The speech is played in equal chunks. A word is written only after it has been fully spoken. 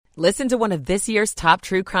Listen to one of this year's top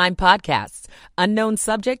true crime podcasts. Unknown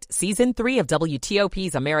Subject, Season 3 of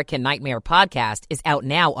WTOP's American Nightmare podcast is out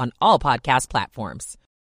now on all podcast platforms.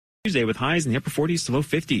 Tuesday with highs in the upper 40s to low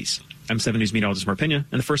 50s. I'm 7 News meteorologist Mark Pena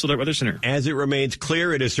in the First Alert Weather Center. As it remains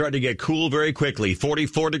clear, it is starting to get cool very quickly.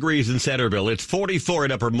 44 degrees in Centerville. It's 44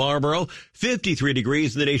 in Upper Marlboro, 53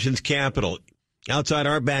 degrees in the nation's capital. Outside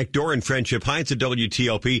our back door in Friendship Heights at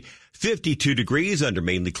WTOP, 52 degrees under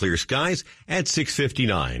mainly clear skies at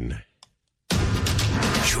 6:59.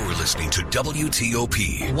 You're listening to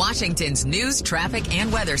WTOP, Washington's news, traffic,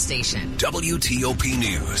 and weather station. WTOP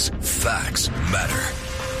News. Facts matter.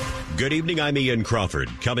 Good evening, I'm Ian Crawford.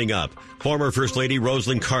 Coming up, former First Lady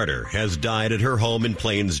Rosalynn Carter has died at her home in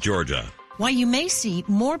Plains, Georgia. Why you may see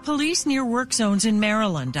more police near work zones in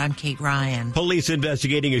Maryland. I'm Kate Ryan. Police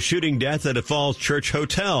investigating a shooting death at a Falls Church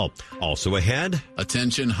hotel. Also ahead.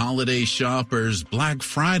 Attention holiday shoppers. Black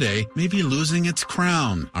Friday may be losing its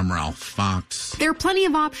crown. I'm Ralph Fox. There are plenty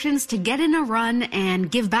of options to get in a run and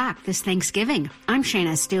give back this Thanksgiving. I'm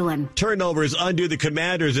Shayna Stulin. Turnovers undo the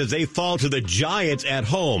Commanders as they fall to the Giants at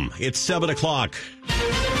home. It's 7 o'clock.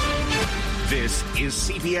 This is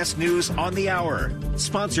CBS News on the Hour,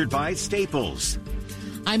 sponsored by Staples.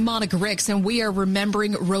 I'm Monica Ricks, and we are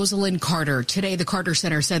remembering Rosalynn Carter. Today, the Carter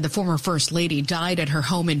Center said the former First Lady died at her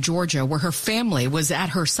home in Georgia, where her family was at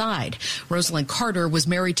her side. Rosalynn Carter was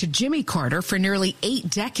married to Jimmy Carter for nearly 8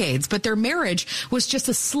 decades, but their marriage was just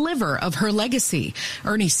a sliver of her legacy.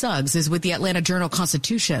 Ernie Suggs is with the Atlanta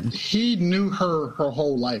Journal-Constitution. He knew her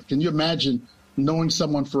whole life. Can you imagine knowing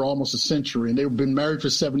someone for almost a century? And they've been married for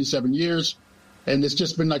 77 years. And it's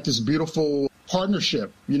just been like this beautiful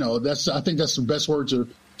partnership. You know, I think that's the best word to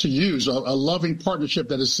use, a loving partnership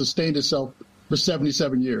that has sustained itself for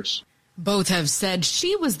 77 years. Both have said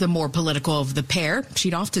she was the more political of the pair.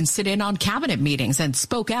 She'd often sit in on cabinet meetings and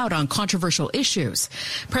spoke out on controversial issues.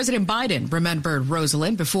 President Biden remembered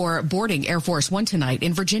Rosalynn before boarding Air Force One tonight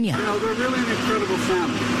in Virginia. You know, they're really an incredible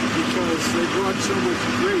family because they brought so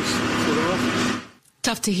much grace to the office.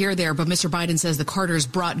 Tough to hear there, but Mr. Biden says the Carters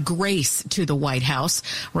brought grace to the White House.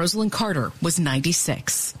 Rosalynn Carter was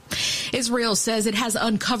 96. Israel says it has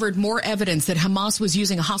uncovered more evidence that Hamas was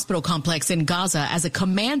using a hospital complex in Gaza as a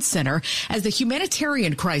command center as the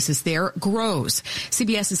humanitarian crisis there grows.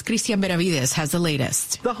 CBS's Christian Benavides has the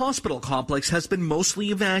latest. The hospital complex has been mostly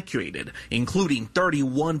evacuated, including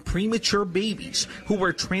 31 premature babies who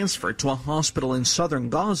were transferred to a hospital in southern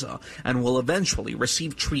Gaza and will eventually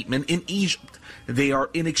receive treatment in Egypt. They are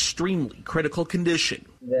in extremely critical condition.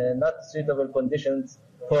 They're not suitable conditions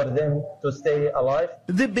for them to stay alive.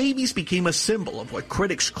 The babies became a symbol of what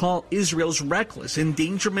critics call Israel's reckless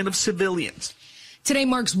endangerment of civilians. Today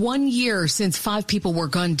marks 1 year since 5 people were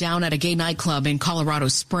gunned down at a gay nightclub in Colorado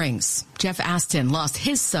Springs. Jeff Aston lost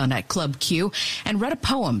his son at Club Q and read a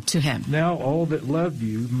poem to him. Now all that love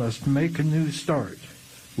you must make a new start,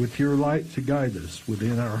 with your light to guide us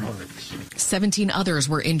within our hearts. 17 others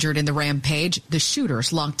were injured in the rampage. The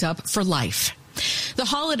shooters locked up for life. The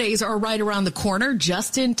holidays are right around the corner,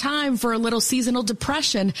 just in time for a little seasonal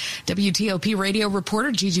depression. WTOP radio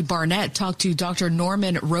reporter Gigi Barnett talked to Dr.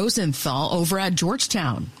 Norman Rosenthal over at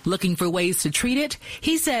Georgetown. Looking for ways to treat it?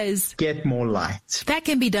 He says, get more light. That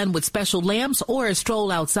can be done with special lamps or a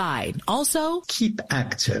stroll outside. Also, keep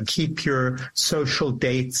active. Keep your social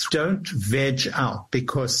dates. Don't veg out,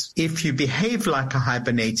 because if you behave like a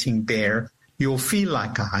hibernating bear, you'll feel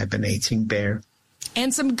like a hibernating bear.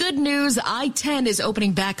 And some good news, I-10 is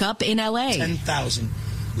opening back up in L.A. 10,000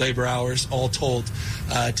 labor hours all told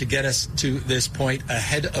to get us to this point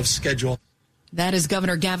ahead of schedule. That is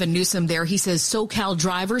Governor Gavin Newsom there. He says SoCal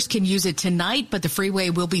drivers can use it tonight, but the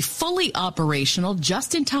freeway will be fully operational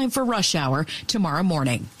just in time for rush hour tomorrow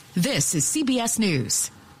morning. This is CBS News.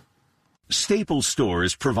 Staples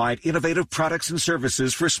stores provide innovative products and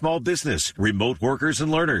services for small business, remote workers and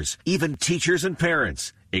learners, even teachers and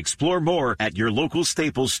parents. Explore more at your local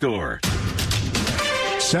Staples store.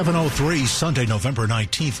 7:03 Sunday, November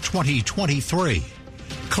 19th, 2023.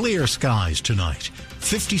 Clear skies tonight.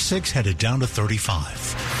 56 headed down to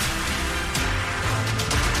 35.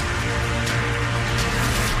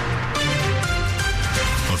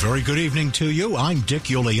 A very good evening to you. I'm Dick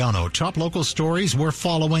Iuliano. Top local stories we're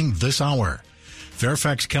following this hour.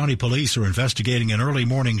 Fairfax County Police are investigating an early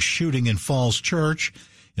morning shooting in Falls Church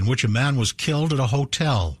in which a man was killed at a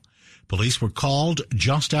hotel. Police were called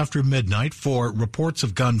just after midnight for reports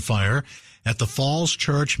of gunfire at the Falls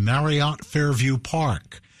Church Marriott Fairview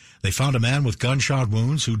Park. They found a man with gunshot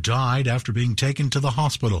wounds who died after being taken to the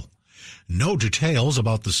hospital. No details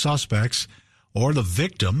about the suspects or the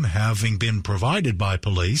victim having been provided by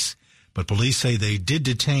police. but police say they did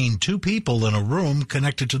detain 2 people in a room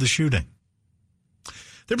connected to the shooting.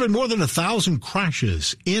 There have been more than 1,000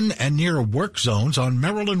 crashes in and near work zones on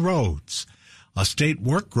Maryland roads. A state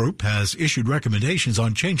work group has issued recommendations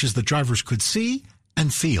on changes that drivers could see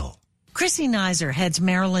and feel. Chrissy Nizer heads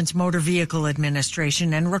Maryland's Motor Vehicle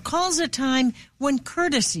Administration and recalls a time when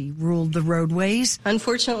courtesy ruled the roadways.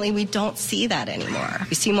 Unfortunately, we don't see that anymore.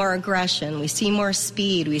 We see more aggression. We see more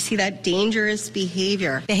speed. We see that dangerous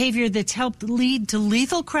behavior. Behavior that's helped lead to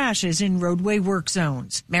lethal crashes in roadway work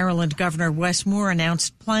zones. Maryland Governor Wes Moore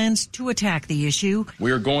announced plans to attack the issue.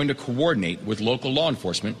 We are going to coordinate with local law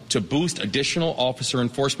enforcement to boost additional officer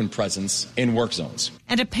enforcement presence in work zones.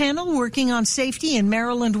 And a panel working on safety in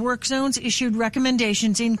Maryland work zones issued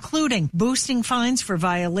recommendations including boosting fines for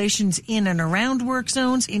violations in and around work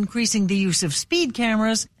zones, increasing the use of speed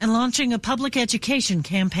cameras, and launching a public education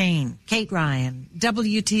campaign. Kate Ryan,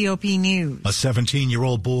 WTOP News. A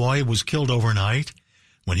 17-year-old boy was killed overnight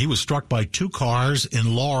when he was struck by 2 cars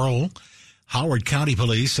in Laurel. Howard County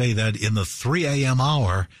Police say that in the 3 a.m.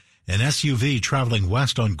 hour, an SUV traveling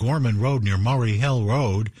west on Gorman Road near Murray Hill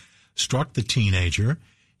Road struck the teenager.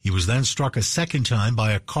 He was then struck a second time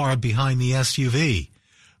by a car behind the SUV.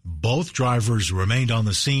 Both drivers remained on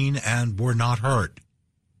the scene and were not hurt.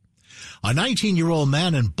 A 19-year-old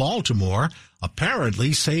man in Baltimore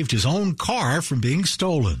apparently saved his own car from being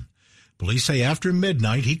stolen. Police say after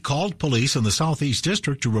midnight he called police in the Southeast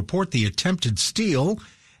District to report the attempted steal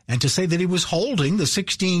and to say that he was holding the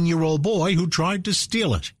 16-year-old boy who tried to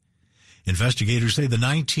steal it. Investigators say the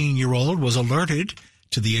 19-year-old was alerted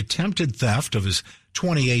to the attempted theft of his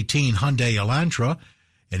 2018 Hyundai Elantra,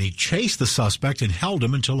 and he chased the suspect and held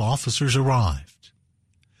him until officers arrived.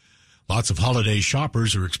 Lots of holiday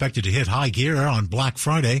shoppers are expected to hit high gear on Black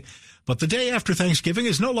Friday, but the day after Thanksgiving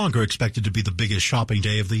is no longer expected to be the biggest shopping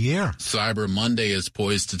day of the year. Cyber Monday is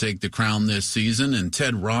poised to take the crown this season, and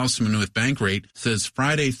Ted Rossman with Bankrate says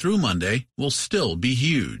Friday through Monday will still be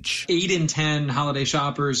huge. 8 in 10 holiday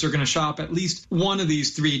shoppers are going to shop at least one of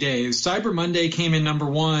these 3 days. Cyber Monday came in number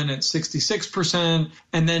 1 at 66%,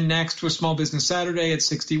 and then next was Small Business Saturday at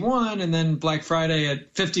 61%, and then Black Friday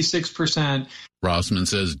at 56%. Rossman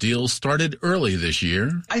says deals started early this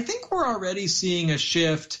year. I think we're already seeing a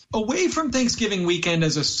shift away from Thanksgiving weekend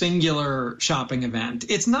as a singular shopping event.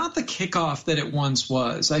 It's not the kickoff that it once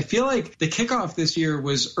was. I feel like the kickoff this year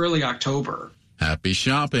was early October. Happy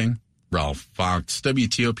shopping. Ralph Fox,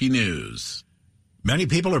 WTOP News. Many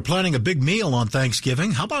people are planning a big meal on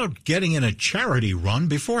Thanksgiving. How about getting in a charity run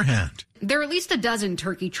beforehand? There are at least a dozen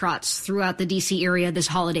turkey trots throughout the D.C. area this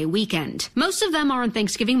holiday weekend. Most of them are on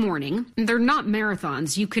Thanksgiving morning. They're not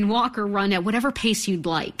marathons. You can walk or run at whatever pace you'd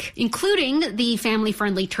like, including the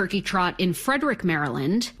family-friendly turkey trot in Frederick,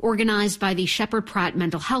 Maryland, organized by the Shepherd Pratt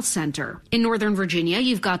Mental Health Center. In Northern Virginia,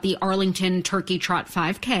 you've got the Arlington Turkey Trot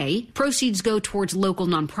 5K. Proceeds go towards local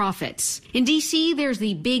nonprofits. In D.C., there's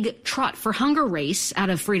the Big Trot for Hunger race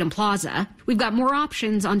out of Freedom Plaza. We've got more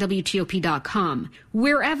options on WTOP.com.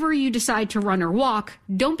 Wherever you decide to run or walk,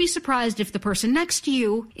 don't be surprised if the person next to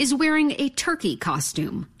you is wearing a turkey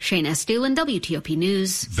costume. Shayna Stulin, WTOP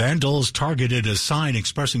News. Vandals targeted a sign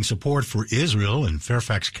expressing support for Israel in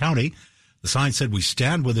Fairfax County. The sign said, "We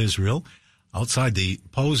stand with Israel," outside the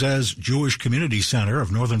Posez Jewish Community Center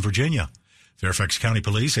of Northern Virginia. Fairfax County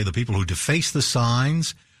Police say the people who defaced the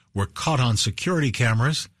signs were caught on security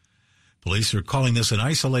cameras. Police are calling this an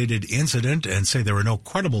isolated incident and say there are no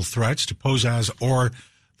credible threats to Posez or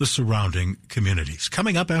the surrounding communities.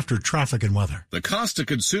 Coming up after traffic and weather. The cost to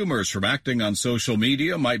consumers from acting on social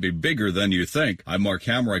media might be bigger than you think. I'm Mark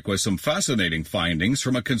Hamrick with some fascinating findings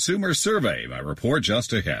from a consumer survey. My report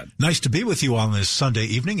just ahead. Nice to be with you on this Sunday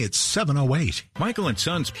evening. It's 7:08. Michael &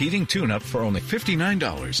 Son's heating tune-up for only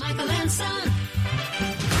 $59. Michael & Son.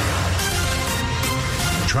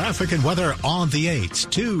 Traffic and weather on the 8s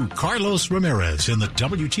to Carlos Ramirez in the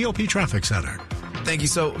WTOP Traffic Center. Thank you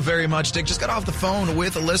so very much, Dick. Just got off the phone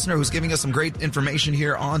with a listener who's giving us some great information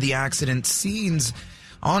here on the accident scenes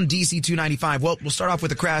on DC 295. Well, we'll start off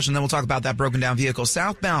with a crash, and then we'll talk about that broken down vehicle.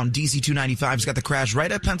 Southbound DC 295's got the crash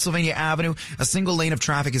right at Pennsylvania Avenue. A single lane of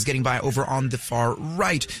traffic is getting by over on the far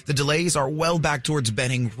right. The delays are well back towards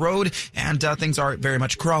Benning Road, and things are very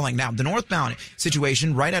much crawling. Now, the northbound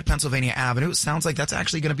situation right at Pennsylvania Avenue sounds like that's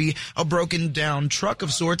actually going to be a broken down truck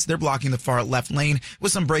of sorts. They're blocking the far left lane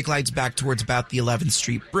with some brake lights back towards about the 11th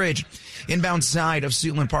Street Bridge. Inbound side of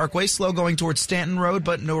Suitland Parkway, slow going towards Stanton Road,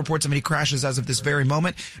 but no reports of any crashes as of this very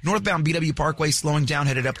moment. Northbound BW Parkway slowing down,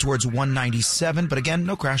 headed up towards 197, but again,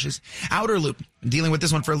 no crashes. Outer Loop, dealing with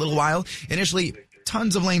this one for a little while. Initially,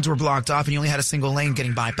 tons of lanes were blocked off and you only had a single lane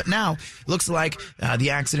getting by. But now it looks like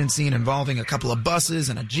the accident scene involving a couple of buses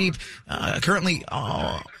and a Jeep, currently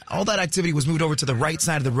all that activity was moved over to the right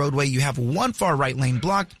side of the roadway. You have one far right lane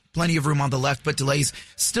blocked, plenty of room on the left, but delays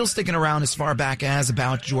still sticking around as far back as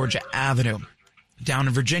about Georgia Avenue. Down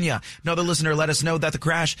in Virginia, another listener let us know that the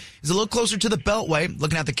crash is a little closer to the Beltway.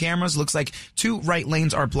 Looking at the cameras, looks like two right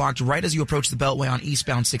lanes are blocked right as you approach the Beltway on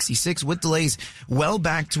eastbound 66 with delays well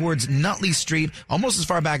back towards Nutley Street, almost as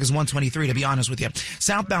far back as 123, to be honest with you.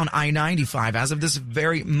 Southbound I-95, as of this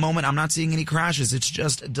very moment, I'm not seeing any crashes. It's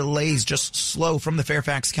just delays, just slow from the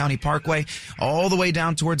Fairfax County Parkway all the way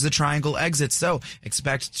down towards the Triangle exit. So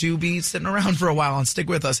expect to be sitting around for a while and stick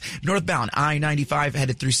with us. Northbound I-95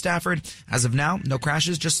 headed through Stafford. As of now, no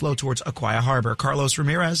crashes, just slow towards Aquia Harbor. Carlos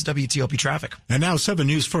Ramirez, WTOP Traffic. And now 7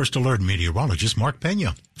 News First Alert meteorologist Mark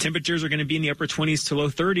Pena. Temperatures are going to be in the upper 20s to low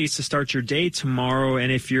 30s to start your day tomorrow.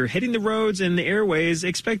 And if you're hitting the roads and the airways,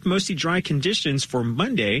 expect mostly dry conditions for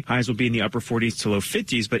Monday. Highs will be in the upper 40s to low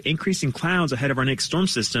 50s, but increasing clouds ahead of our next storm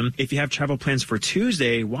system. If you have travel plans for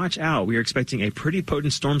Tuesday, watch out. We are expecting a pretty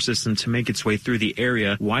potent storm system to make its way through the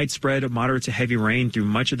area. Widespread moderate to heavy rain through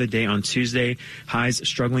much of the day on Tuesday. Highs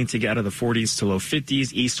struggling to get out of the 40s to low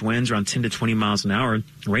 50s. East winds around 10 to 20 miles an hour.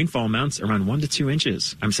 Rainfall amounts around 1 to 2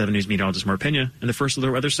 inches. I'm 7 News meteorologist Mark Pena in the First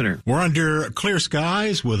Alert Weather Center. We're under clear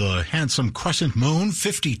skies with a handsome crescent moon,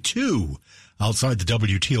 52 outside the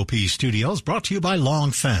WTOP studios, brought to you by Long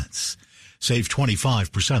Fence. Save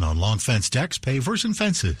 25% on Long Fence decks, pavers, and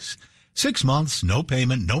fences. 6 months, no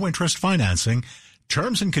payment, no interest financing.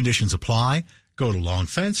 Terms and conditions apply. Go to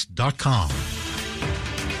longfence.com.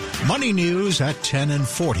 Money news at 10 and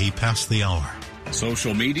 40 past the hour.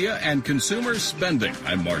 Social media and consumer spending.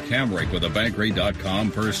 I'm Mark Hamrick with a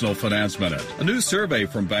Bankrate.com Personal Finance Minute. A new survey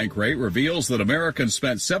from Bankrate reveals that Americans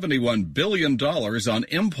spent $71 billion on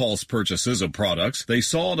impulse purchases of products they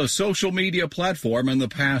saw on a social media platform in the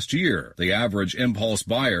past year. The average impulse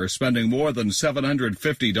buyer spending more than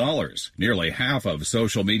 $750. Nearly half of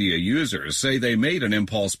social media users say they made an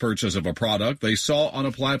impulse purchase of a product they saw on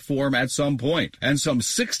a platform at some point. And some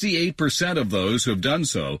 68% of those who have done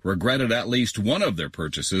so regretted at least one of their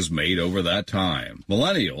purchases made over that time.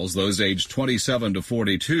 Millennials, those aged 27 to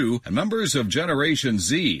 42, and members of Generation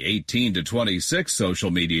Z, 18 to 26 social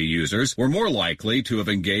media users, were more likely to have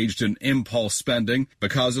engaged in impulse spending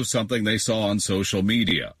because of something they saw on social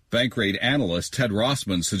media. Bankrate analyst Ted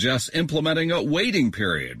Rossman suggests implementing a waiting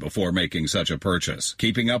period before making such a purchase.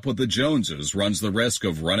 Keeping up with the Joneses runs the risk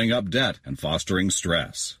of running up debt and fostering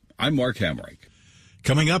stress. I'm Mark Hamrick.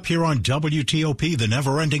 Coming up here on WTOP, the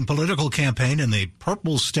never-ending political campaign in the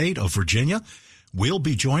purple state of Virginia. We'll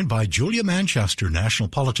be joined by Julia Manchester, national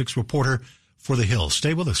politics reporter for The Hill.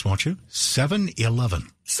 Stay with us, won't you? 7-11.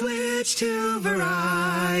 Switch to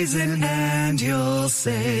Verizon and you'll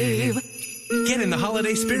save. Get in the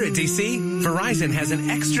holiday spirit, DC. Verizon has an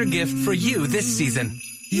extra gift for you this season.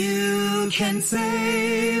 You can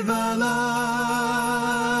save a lot.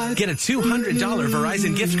 Get a $200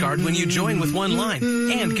 Verizon gift card when you join with one line.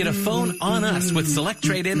 And get a phone on us with Select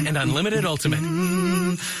Trade-In and Unlimited Ultimate.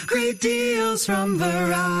 Great deals from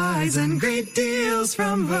Verizon. Great deals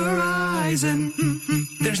from Verizon.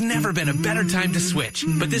 There's never been a better time to switch.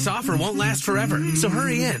 But this offer won't last forever. So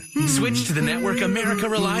hurry in. Switch to the network America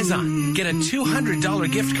relies on. Get a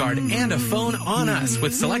 $200 gift card and a phone on us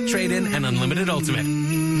with Select Trade-In and Unlimited Ultimate.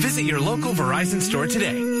 Visit your local Verizon store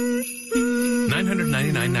today.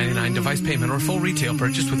 $999.99 device payment or full retail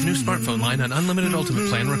purchase with new smartphone line on Unlimited Ultimate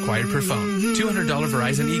plan required per phone. $200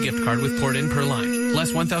 Verizon e-gift card with port in per line.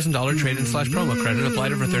 Less $1,000 trade-in/promo credit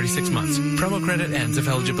applied over 36 months. Promo credit ends if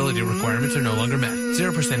eligibility requirements are no longer met.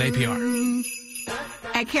 0% APR.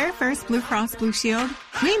 At Care First Blue Cross Blue Shield,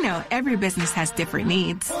 we know every business has different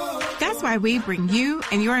needs. That's why we bring you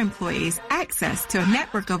and your employees access to a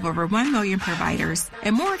network of over 1 million providers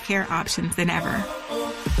and more care options than ever.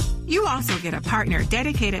 You also get a partner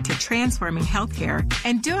dedicated to transforming healthcare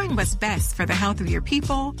and doing what's best for the health of your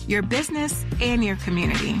people, your business, and your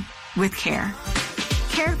community with Care.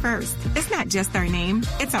 Care First. It's not just our name,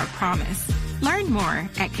 it's our promise. Learn more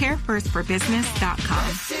at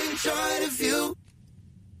carefirstforbusiness.com.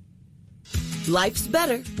 Life's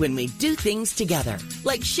better when we do things together,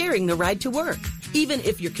 like sharing the ride to work. Even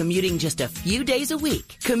if you're commuting just a few days a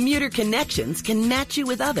week, Commuter Connections can match you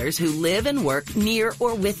with others who live and work near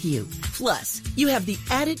or with you. Plus, you have the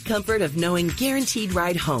added comfort of knowing Guaranteed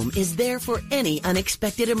Ride Home is there for any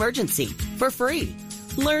unexpected emergency for free.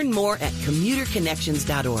 Learn more at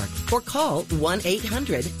commuterconnections.org or call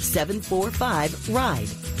 1-800-745-RIDE.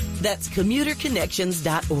 That's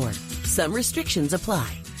commuterconnections.org. Some restrictions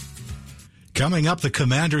apply. Coming up, the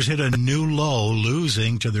Commanders hit a new low,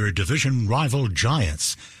 losing to their division rival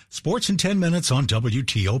Giants. Sports in 10 minutes on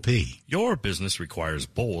WTOP. Your business requires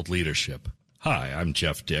bold leadership. Hi, I'm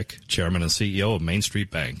Jeff Dick, Chairman and CEO of Main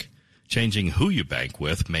Street Bank. Changing who you bank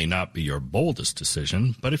with may not be your boldest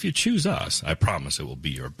decision, but if you choose us, I promise it will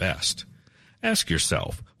be your best. Ask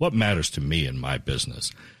yourself, what matters to me in my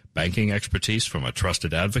business? Banking expertise from a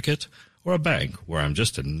trusted advocate, or a bank where I'm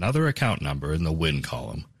just another account number in the win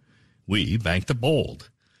column? We bank the bold.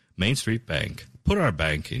 Main Street Bank. Put our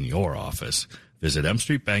bank in your office. Visit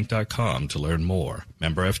mstreetbank.com to learn more.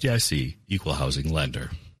 Member FDIC, Equal Housing Lender.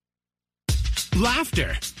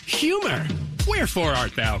 Laughter, humor. Wherefore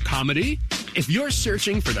art thou, comedy? If you're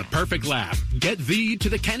searching for the perfect laugh, get thee to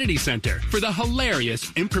the Kennedy Center for the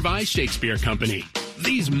hilarious Improvised Shakespeare Company.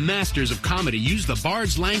 These masters of comedy use the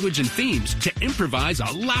bard's language and themes to improvise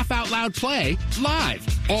a laugh-out-loud play live,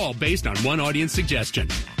 all based on one audience suggestion.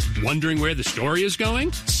 Wondering where the story is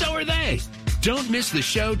going? So are they. Don't miss the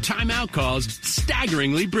show Time Out calls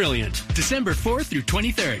Staggeringly Brilliant. December 4th through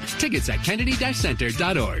 23rd. Tickets at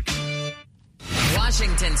kennedy-center.org.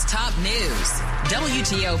 Washington's top news.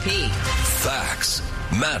 WTOP. Facts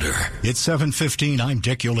matter. It's 7:15. I'm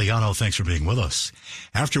Dick Iuliano. Thanks for being with us.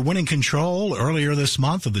 After winning control earlier this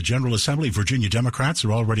month of the General Assembly, Virginia Democrats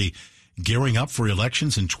are already gearing up for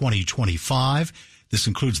elections in 2025. This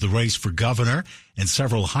includes the race for governor and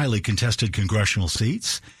several highly contested congressional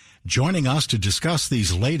seats. Joining us to discuss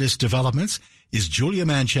these latest developments is Julia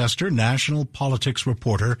Manchester, national politics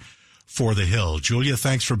reporter for The Hill. Julia,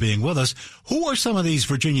 thanks for being with us. Who are some of these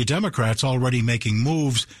Virginia Democrats already making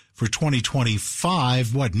moves for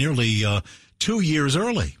 2025, nearly 2 years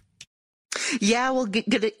early? Yeah, well,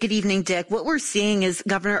 good evening, Dick. What we're seeing is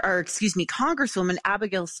Congresswoman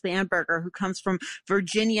Abigail Spanberger, who comes from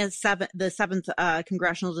Virginia, the 7th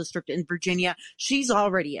Congressional District in Virginia. She's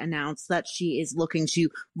already announced that she is looking to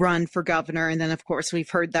run for governor. And then, of course, we've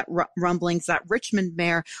heard that rumblings that Richmond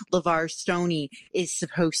Mayor LeVar Stoney is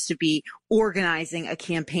supposed to be organizing a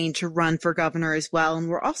campaign to run for governor as well. And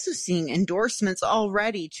we're also seeing endorsements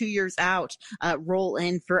already 2 years out roll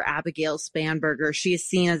in for Abigail Spanberger. She is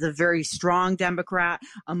seen as a very strong Democrat,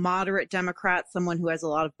 a moderate Democrat, someone who has a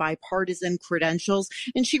lot of bipartisan credentials,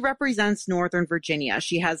 and she represents Northern Virginia.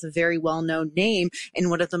 She has a very well-known name in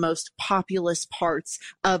one of the most populous parts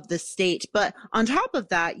of the state. But on top of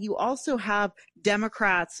that, you also have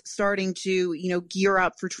Democrats starting to, gear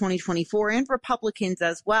up for 2024, and Republicans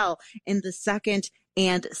as well in the 2nd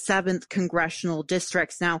and 7th congressional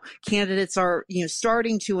districts. Now, candidates are,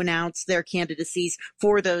 starting to announce their candidacies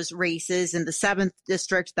for those races. In the 7th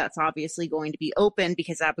district, that's obviously going to be open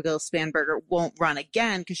because Abigail Spanberger won't run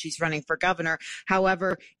again because she's running for governor.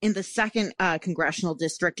 However, in the 2nd congressional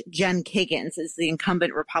district, Jen Kiggins is the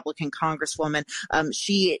incumbent Republican congresswoman.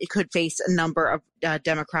 She could face a number of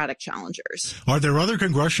Democratic challengers. Are there other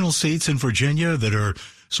congressional seats in Virginia that are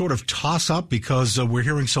sort of toss-up because we're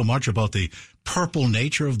hearing so much about the purple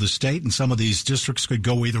nature of the state, and some of these districts could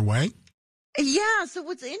go either way? Yeah, so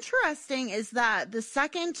what's interesting is that the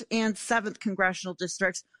 2nd and 7th congressional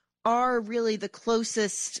districts are really the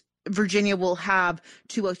closest Virginia will have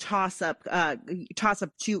to a toss-up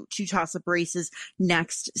races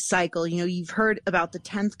next cycle. You've heard about the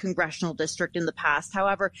 10th congressional district in the past.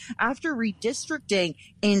 However, after redistricting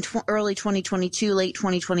in early 2022, late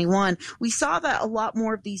 2021, we saw that a lot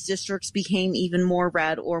more of these districts became even more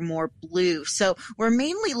red or more blue. So we're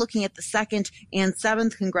mainly looking at the 2nd and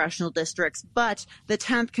 7th congressional districts, but the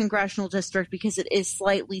 10th congressional district, because it is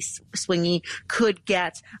slightly swingy, could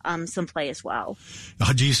get some play as well.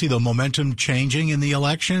 Do you see the momentum changing in the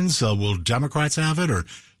elections? Will Democrats have it, or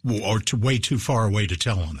way too far away to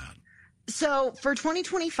tell on that? So for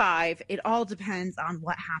 2025, it all depends on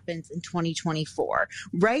what happens in 2024.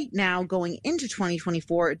 Right now, going into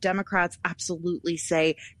 2024, Democrats absolutely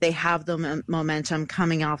say they have the momentum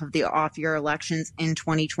coming off of the off-year elections in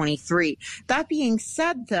 2023. That being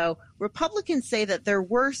said, though, Republicans say that there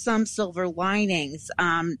were some silver linings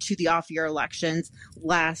to the off-year elections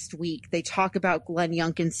last week. They talk about Glenn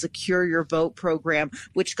Youngkin's Secure Your Vote program,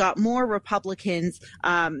 which got more Republican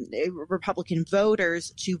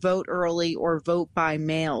voters to vote early or vote by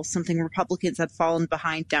mail, something Republicans had fallen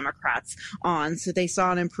behind Democrats on. So they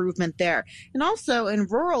saw an improvement there. And also in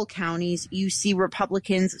rural counties, you see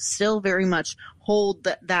Republicans still very much hold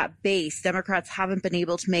that base. Democrats haven't been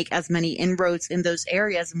able to make as many inroads in those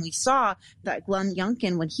areas. And we saw that Glenn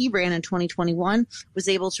Youngkin, when he ran in 2021, was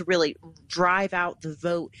able to really drive out the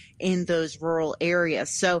vote in those rural areas.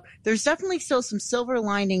 So there's definitely still some silver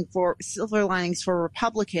linings for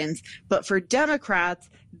Republicans, but for Democrats,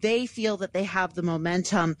 they feel that they have the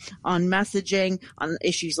momentum on messaging on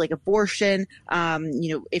issues like abortion.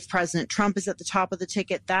 If President Trump is at the top of the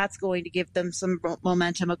ticket, that's going to give them some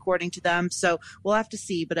momentum, according to them. So we'll have to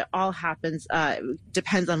see, but it all happens,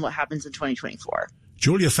 depends on what happens in 2024.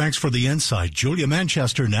 Julia, thanks for the insight. Julia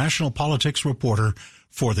Manchester, national politics reporter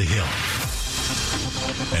for The Hill.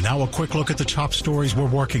 And now a quick look at the top stories we're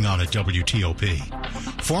working on at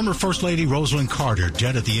WTOP. Former First Lady Rosalynn Carter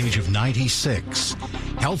dead at the age of 96.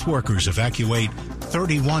 Health workers evacuate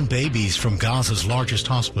 31 babies from Gaza's largest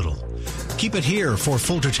hospital. Keep it here for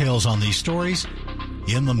full details on these stories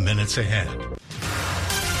in the minutes ahead.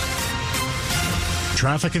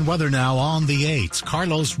 Traffic and weather now on the 8s.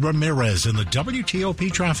 Carlos Ramirez in the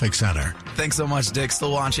WTOP Traffic Center. Thanks so much, Dick.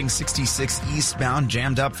 Still watching 66 eastbound,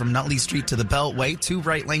 jammed up from Nutley Street to the Beltway. 2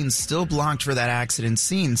 right lanes still blocked for that accident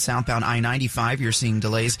scene. Southbound I-95, you're seeing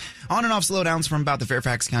delays. On and off slowdowns from about the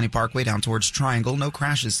Fairfax County Parkway down towards Triangle. No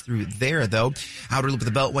crashes through there, though. Outer loop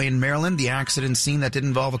of the Beltway in Maryland. The accident scene that did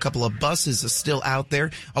involve a couple of buses is still out there.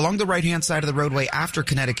 Along the right-hand side of the roadway after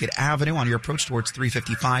Connecticut Avenue on your approach towards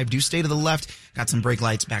 355. Do stay to the left. Got some brake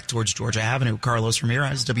lights back towards Georgia Avenue. Carlos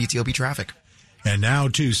Ramirez, WTOP Traffic. And now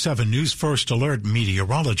to 7 News First Alert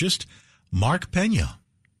meteorologist Mark Pena.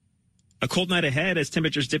 A cold night ahead as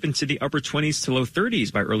temperatures dip into the upper 20s to low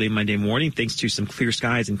 30s by early Monday morning thanks to some clear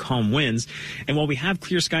skies and calm winds. And while we have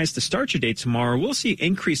clear skies to start your day tomorrow, we'll see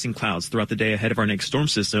increasing clouds throughout the day ahead of our next storm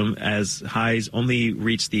system as highs only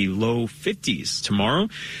reach the low 50s tomorrow.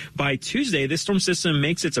 By Tuesday, this storm system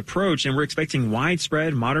makes its approach and we're expecting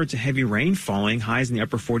widespread moderate to heavy rain falling, highs in the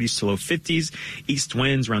upper 40s to low 50s, east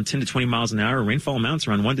winds around 10 to 20 miles an hour, rainfall amounts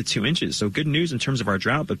around 1 to 2 inches. So good news in terms of our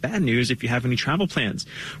drought, but bad news if you have any travel plans.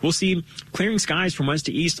 We'll see clearing skies from west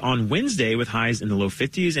to east on Wednesday with highs in the low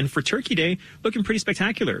 50s. And for Turkey Day, looking pretty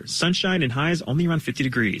spectacular. Sunshine and highs only around 50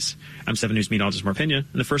 degrees. I'm 7 News meteorologist Mark Pena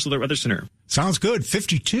in the First Alert Weather Center. Sounds good.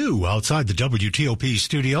 52 outside the WTOP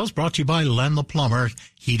studios, brought to you by Len the Plumber,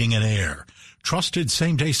 Heating and Air. Trusted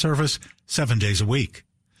same-day service 7 days a week.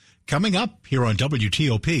 Coming up here on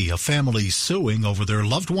WTOP, a family suing over their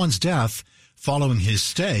loved one's death following his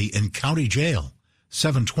stay in county jail.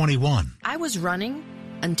 721. I was running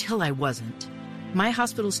until I wasn't. My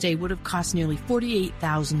hospital stay would have cost nearly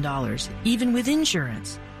 $48,000, even with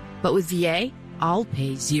insurance. But with VA, I'll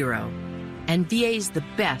pay $0. And VA is the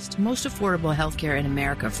best, most affordable healthcare in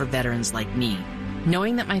America for veterans like me.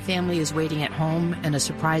 Knowing that my family is waiting at home and a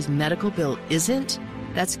surprise medical bill isn't,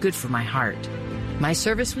 that's good for my heart. My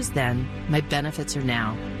service was then, my benefits are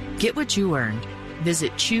now. Get what you earned.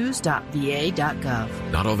 Visit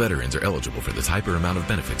choose.va.gov. Not all veterans are eligible for the type or amount of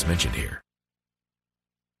benefits mentioned here.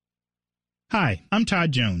 Hi, I'm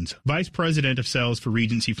Todd Jones, Vice President of Sales for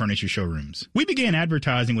Regency Furniture Showrooms. We began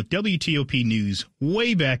advertising with WTOP News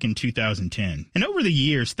way back in 2010. And over the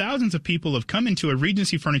years, thousands of people have come into a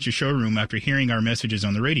Regency Furniture showroom after hearing our messages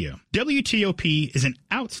on the radio. WTOP is an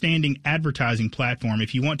outstanding advertising platform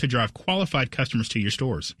if you want to drive qualified customers to your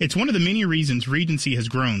stores. It's one of the many reasons Regency has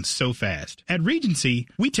grown so fast. At Regency,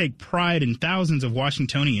 we take pride in thousands of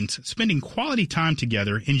Washingtonians spending quality time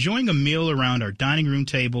together, enjoying a meal around our dining room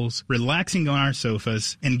tables, relaxing on our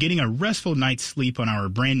sofas, and getting a restful night's sleep on our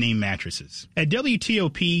brand name mattresses. At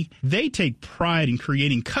WTOP, they take pride in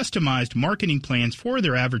creating customized marketing plans for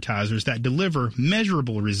their advertisers that deliver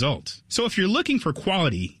measurable results. So if you're looking for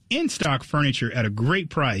quality, in-stock furniture at a great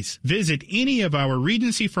price, visit any of our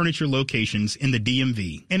Regency Furniture locations in the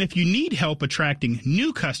DMV. And if you need help attracting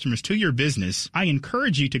new customers to your business, I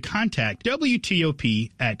encourage you to contact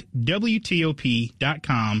WTOP at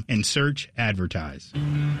WTOP.com and search advertise.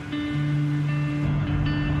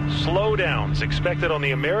 Slowdowns expected on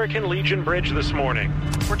the American Legion Bridge this morning.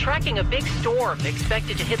 We're tracking a big storm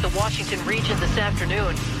expected to hit the Washington region this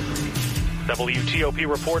afternoon. WTOP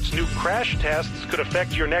reports new crash tests could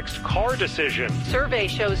affect your next car decision. Survey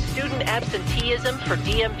shows student absenteeism for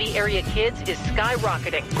DMV area kids is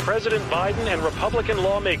skyrocketing. President Biden and Republican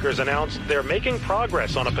lawmakers announced they're making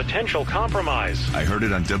progress on a potential compromise. I heard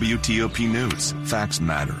it on WTOP News. Facts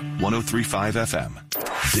matter. 103.5 FM.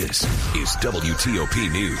 This is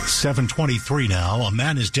WTOP News. 723 now. A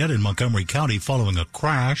man is dead in Montgomery County following a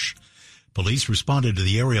crash. Police responded to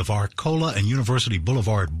the area of Arcola and University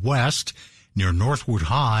Boulevard West near Northwood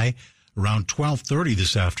High around 12:30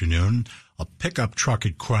 this afternoon. A pickup truck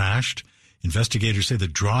had crashed. Investigators say the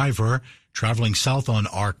driver traveling south on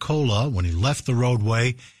Arcola when he left the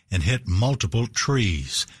roadway and hit multiple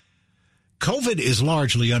trees. COVID is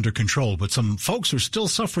largely under control, but some folks are still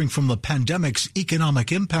suffering from the pandemic's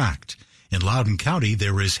economic impact. In Loudoun County,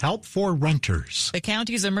 there is help for renters. The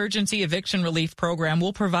county's emergency eviction relief program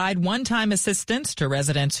will provide one-time assistance to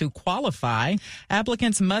residents who qualify.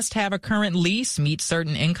 Applicants must have a current lease, meet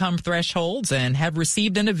certain income thresholds, and have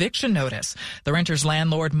received an eviction notice. The renter's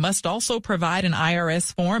landlord must also provide an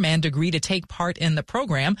IRS form and agree to take part in the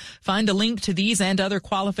program. Find a link to these and other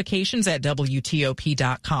qualifications at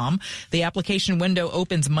WTOP.com. The application window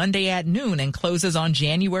opens Monday at noon and closes on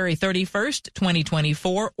January 31st,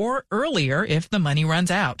 2024, or earlier if the money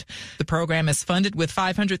runs out. The program is funded with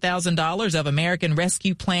 $500,000 of American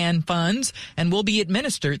Rescue Plan funds and will be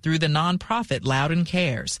administered through the nonprofit Loudoun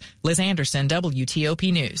Cares. Liz Anderson,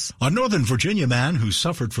 WTOP News. A Northern Virginia man who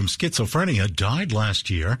suffered from schizophrenia died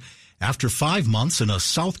last year after 5 months in a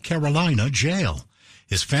South Carolina jail.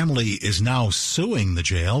 His family is now suing the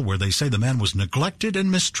jail, where they say the man was neglected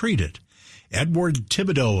and mistreated. Edward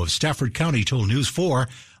Thibodeau of Stafford County told News 4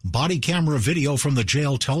 body camera video from the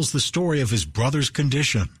jail tells the story of his brother's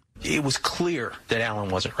condition. It was clear that Alan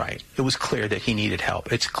wasn't right. It was clear that he needed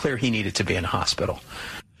help. It's clear he needed to be in a hospital.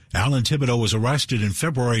 Alan Thibodeau was arrested in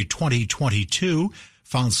February 2022,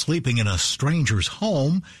 found sleeping in a stranger's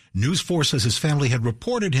home. News 4 says his family had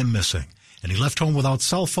reported him missing, and he left home without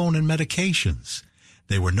cell phone and medications.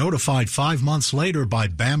 They were notified 5 months later by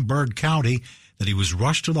Bamberg County that he was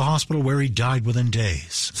rushed to the hospital, where he died within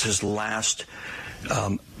days. His last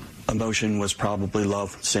emotion was probably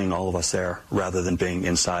love, seeing all of us there, rather than being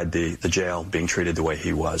inside the jail, being treated the way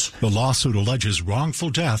he was. The lawsuit alleges wrongful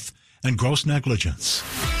death and gross negligence.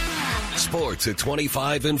 Sports at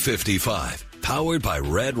 25 and 55. Powered by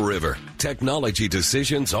Red River. Technology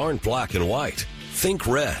decisions aren't black and white. Think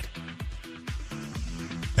red.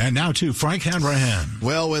 And now to Frank Hanrahan.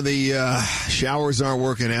 Well, when the showers aren't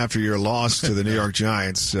working after your loss to the New York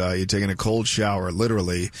Giants, you're taking a cold shower,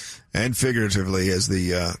 literally and figuratively, as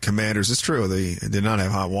the Commanders. It's true, they did not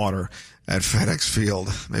have hot water at FedEx Field.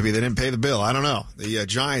 Maybe they didn't pay the bill. I don't know. The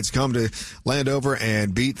Giants come to Landover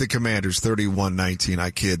and beat the Commanders 31-19.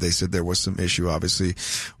 I kid. They said there was some issue, obviously,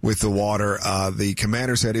 with the water. The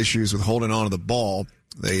Commanders had issues with holding on to the ball.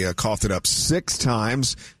 They coughed it up 6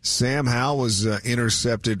 times. Sam Howell was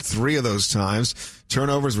intercepted 3 of those times.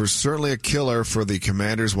 Turnovers were certainly a killer for the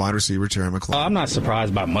Commanders' wide receiver, Terry McLaurin. I'm not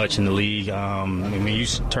surprised by much in the league. When you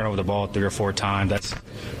turn over the ball 3 or 4 times, that's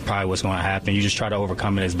probably what's going to happen. You just try to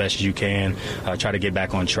overcome it as best as you can, try to get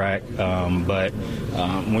back on track. But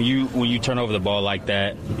when you turn over the ball like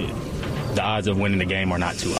that, the odds of winning the game are not too